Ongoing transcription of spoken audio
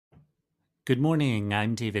Good morning,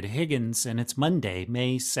 I'm David Higgins, and it's Monday,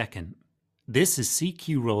 May 2nd. This is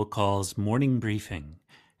CQ Roll Call's morning briefing,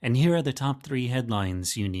 and here are the top 3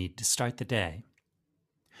 headlines you need to start the day.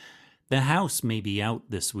 The House may be out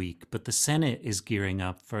this week, but the Senate is gearing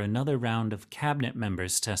up for another round of cabinet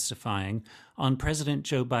members testifying on President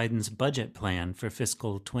Joe Biden's budget plan for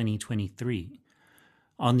fiscal 2023.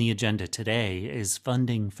 On the agenda today is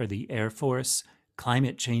funding for the Air Force,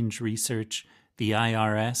 climate change research, the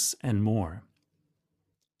IRS, and more.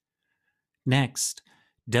 Next,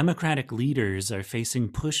 Democratic leaders are facing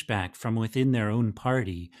pushback from within their own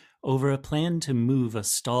party over a plan to move a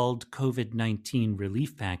stalled COVID-19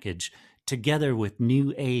 relief package together with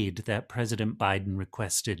new aid that President Biden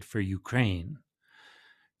requested for Ukraine.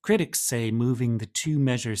 Critics say moving the two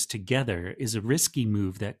measures together is a risky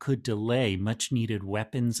move that could delay much-needed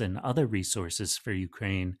weapons and other resources for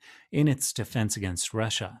Ukraine in its defense against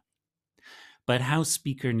Russia. But House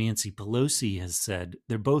Speaker Nancy Pelosi has said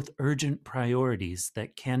they're both urgent priorities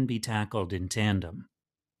that can be tackled in tandem.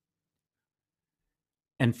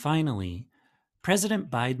 And finally,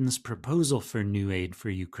 President Biden's proposal for new aid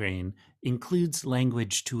for Ukraine includes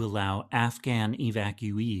language to allow Afghan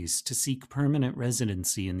evacuees to seek permanent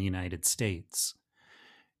residency in the United States.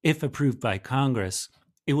 If approved by Congress,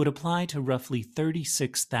 it would apply to roughly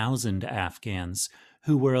 36,000 Afghans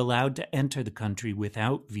who were allowed to enter the country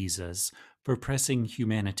without visas for pressing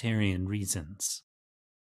humanitarian reasons.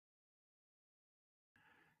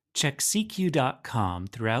 Check CQ.com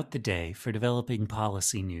throughout the day for developing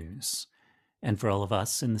policy news. And for all of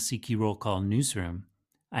us in the CQ Roll Call newsroom,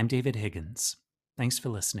 I'm David Higgins. Thanks for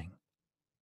listening.